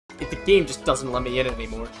the game just doesn't let me in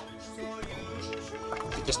anymore.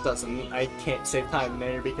 It just doesn't. I can't save time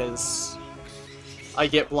there because I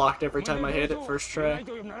get blocked every time I hit it first try.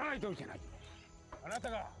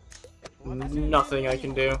 Nothing I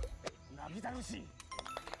can do.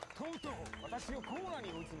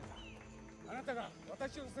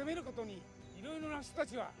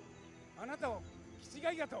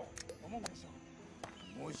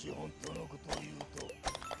 もし本当のことを言うと、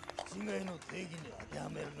気違いの定義に当ては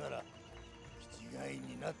めるなら、気違い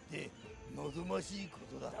になって望ましいこ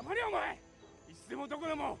とだ。黙れお前。いつでもどこ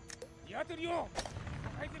でも鶏を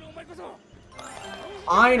抱えてるお前こそ。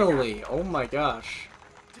Finally! Oh my gosh.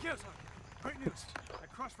 Great news. I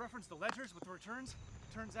cross-referenced the ledgers with the returns.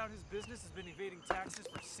 Turns out his business has been evading taxes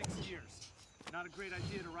for 6 years. Not a great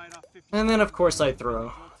idea to write off 50. And then of course I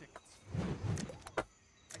throw. I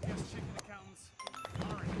guess chicken accountants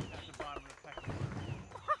aren't at the bottom of the pecking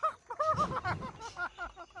order.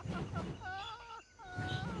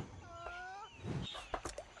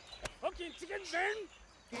 Okay, chicken then.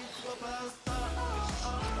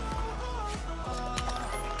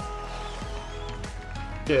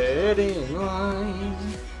 Get in line.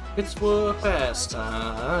 It's war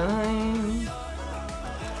pastime.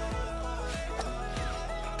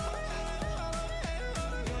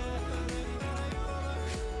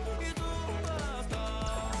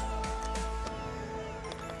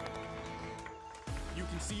 You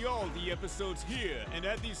can see all the episodes here and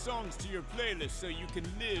add these songs to your playlist so you can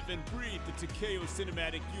live and breathe the Takeo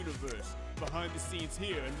cinematic universe. Behind the scenes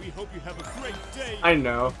here, and we hope you have a great day. I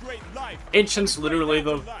know. A great life. Ancient's literally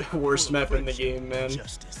the worst map in the game, man.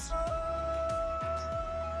 Justice.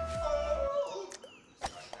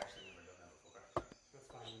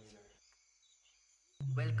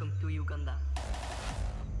 Welcome to Uganda.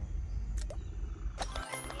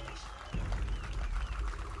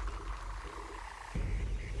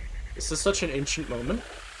 This is such an ancient moment.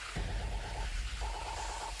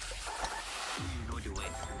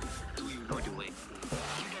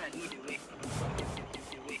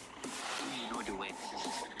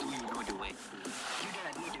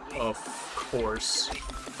 Of course.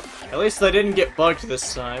 At least I didn't get bugged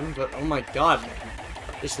this time, but oh my god, man.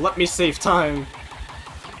 Just let me save time.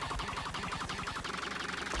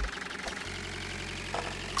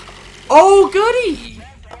 Oh, goody!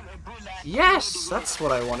 Yes, that's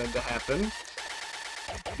what I wanted to happen.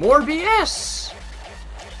 More BS!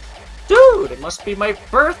 Dude, it must be my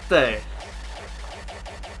birthday!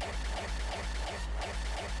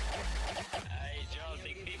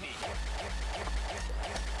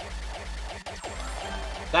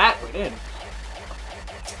 That went in.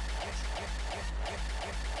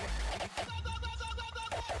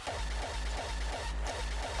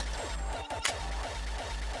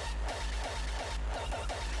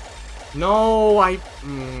 No, I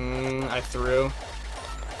threw.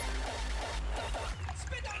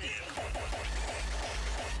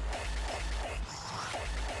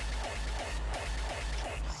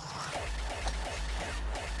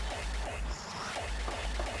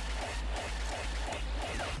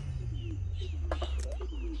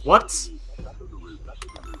 What?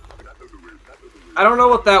 I don't know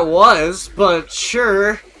what that was, but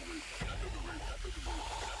sure.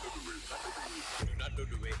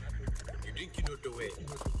 You think you know the way,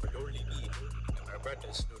 but only me and my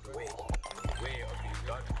brothers know the way of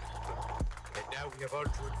Uganda. And now we have all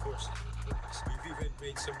joined forces. We've even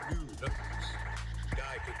made some new knuckles.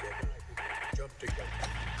 Die together, jump together,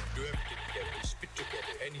 do everything together, spit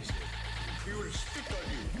together, anything. We will spit on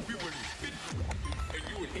you, we will spit, and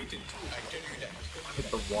you will hate it, I tell you that. Hit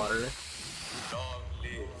the water. Long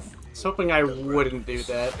live. I was hoping I wouldn't do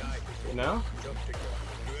that, you know? Jump together,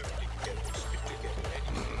 do everything together, spit together,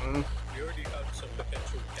 anything. We already have some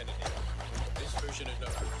potential candidates. This version of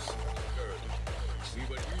Knuckles, girl. We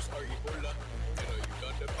will use our Ebola and our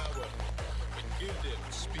Uganda power and give them,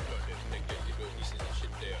 speak on them, and get you know, pieces of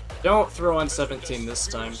shit there. Don't throw on 17 this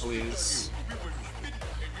time, please. We will spit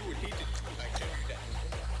and you will hate it, I tell you that.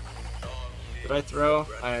 Did I throw?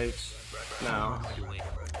 No.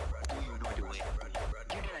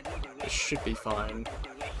 It should be fine.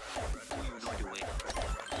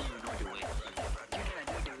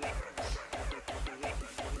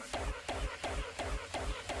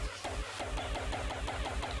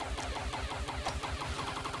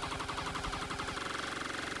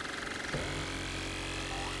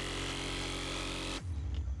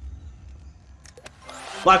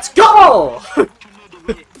 Let's go!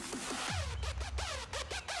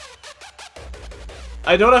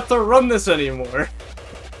 I don't have to run this anymore.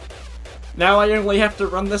 Now I only have to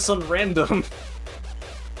run this on random.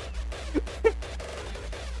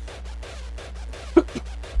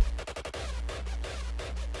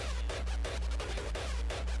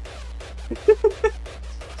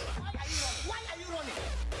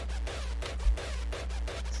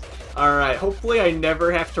 Alright, hopefully I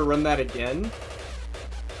never have to run that again.